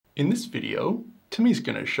In this video, Timmy's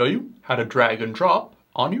going to show you how to drag and drop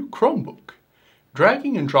on your Chromebook.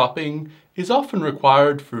 Dragging and dropping is often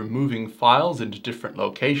required for moving files into different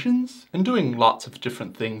locations and doing lots of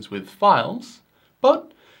different things with files,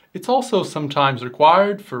 but it's also sometimes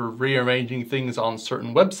required for rearranging things on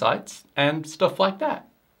certain websites and stuff like that.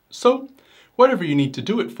 So, whatever you need to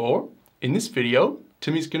do it for, in this video,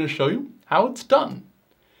 Timmy's going to show you how it's done.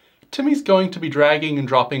 Timmy's going to be dragging and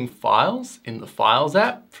dropping files in the Files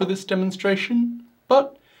app for this demonstration,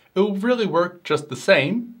 but it will really work just the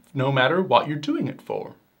same no matter what you're doing it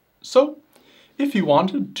for. So, if you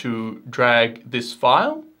wanted to drag this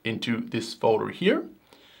file into this folder here,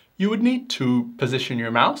 you would need to position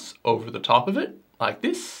your mouse over the top of it, like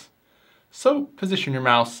this. So, position your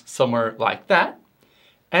mouse somewhere like that.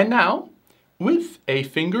 And now, with a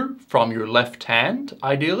finger from your left hand,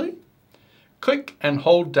 ideally, click and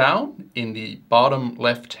hold down in the bottom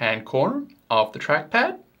left-hand corner of the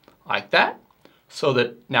trackpad, like that, so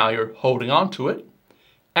that now you're holding on to it.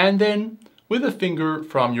 And then, with a finger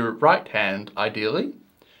from your right hand, ideally,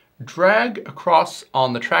 drag across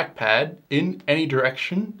on the trackpad in any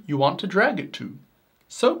direction you want to drag it to.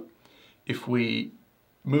 So, if we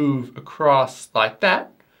move across like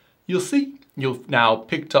that, you'll see you've now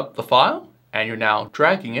picked up the file and you're now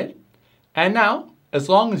dragging it. And now, as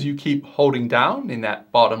long as you keep holding down in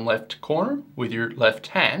that bottom left corner with your left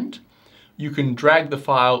hand, you can drag the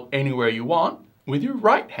file anywhere you want with your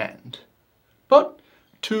right hand. But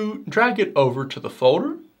to drag it over to the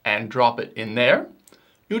folder and drop it in there,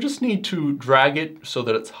 you'll just need to drag it so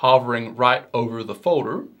that it's hovering right over the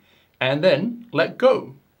folder and then let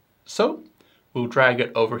go. So we'll drag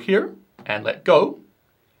it over here and let go.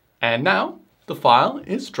 And now the file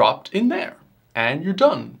is dropped in there and you're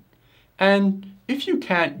done. And if you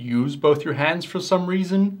can't use both your hands for some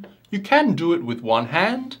reason, you can do it with one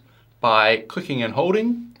hand by clicking and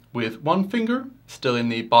holding with one finger still in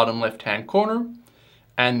the bottom left hand corner,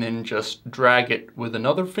 and then just drag it with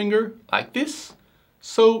another finger like this.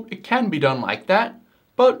 So it can be done like that,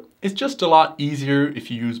 but it's just a lot easier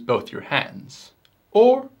if you use both your hands.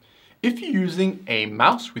 Or if you're using a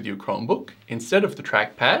mouse with your Chromebook instead of the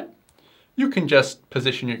trackpad, you can just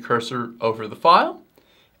position your cursor over the file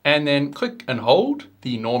and then click and hold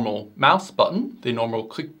the normal mouse button, the normal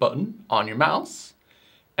click button on your mouse.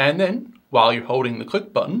 And then while you're holding the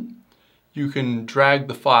click button, you can drag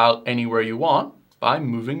the file anywhere you want by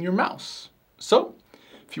moving your mouse. So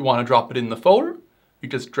if you want to drop it in the folder, you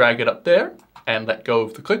just drag it up there and let go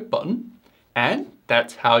of the click button. And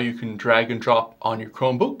that's how you can drag and drop on your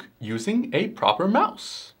Chromebook using a proper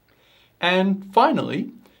mouse. And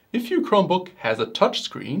finally, if your Chromebook has a touch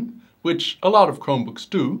screen, which a lot of Chromebooks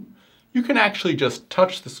do, you can actually just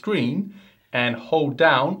touch the screen and hold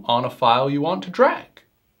down on a file you want to drag.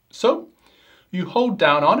 So you hold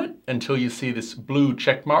down on it until you see this blue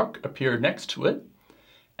check mark appear next to it,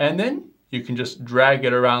 and then you can just drag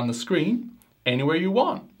it around the screen anywhere you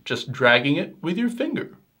want, just dragging it with your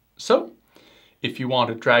finger. So if you want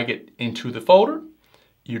to drag it into the folder,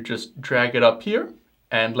 you just drag it up here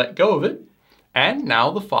and let go of it, and now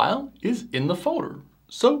the file is in the folder.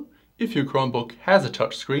 So if your Chromebook has a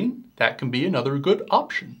touchscreen, that can be another good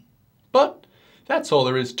option. But that's all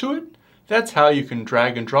there is to it. That's how you can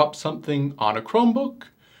drag and drop something on a Chromebook,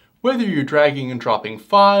 whether you're dragging and dropping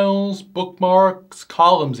files, bookmarks,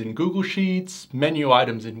 columns in Google Sheets, menu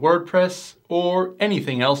items in WordPress, or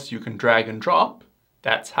anything else you can drag and drop.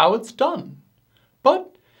 That's how it's done.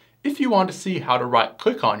 But if you want to see how to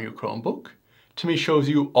right-click on your Chromebook, Timmy shows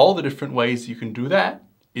you all the different ways you can do that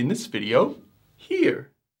in this video here.